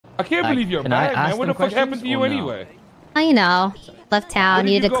I can't believe you're mad, man. What the fuck happened to you anyway? I know. Left town,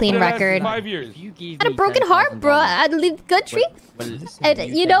 needed a clean record. 5 years. Had a broken heart, bro. I leave country.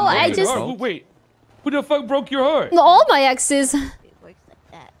 And, you know, I just... Wait, who the fuck broke your heart? All my exes.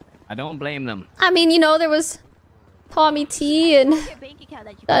 I don't blame them. I mean, you know, there was Tommy T and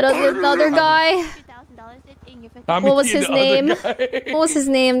that other guy. What was his name? What was his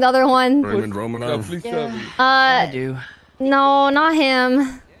name? The other one? Raymond Romanov. I do. No, not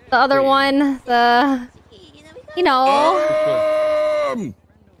him. The other one. The... You know.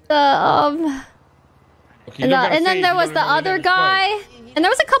 The, and then there was the other guy. And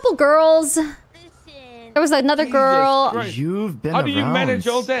there was a couple girls. There was another girl. You've been How do you manage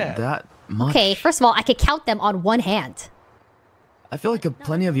all that? Much. Okay, first of all, I could count them on one hand. I feel like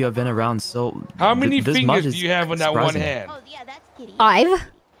plenty of you have been around, so... How many fingers do you have on that one hand? 5.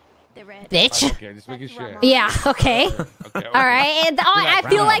 Bitch. Okay, just making sure. Yeah, okay. Alright, and I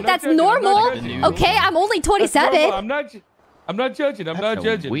feel like that's normal. Okay, I'm only 27. I'm not judging. I'm not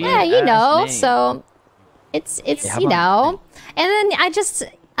judging. Yeah, you know, so... It's you know. And then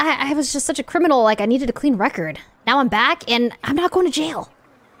I was just such a criminal, like I needed a clean record. Now I'm back, and I'm not going to jail.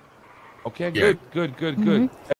 Okay, good.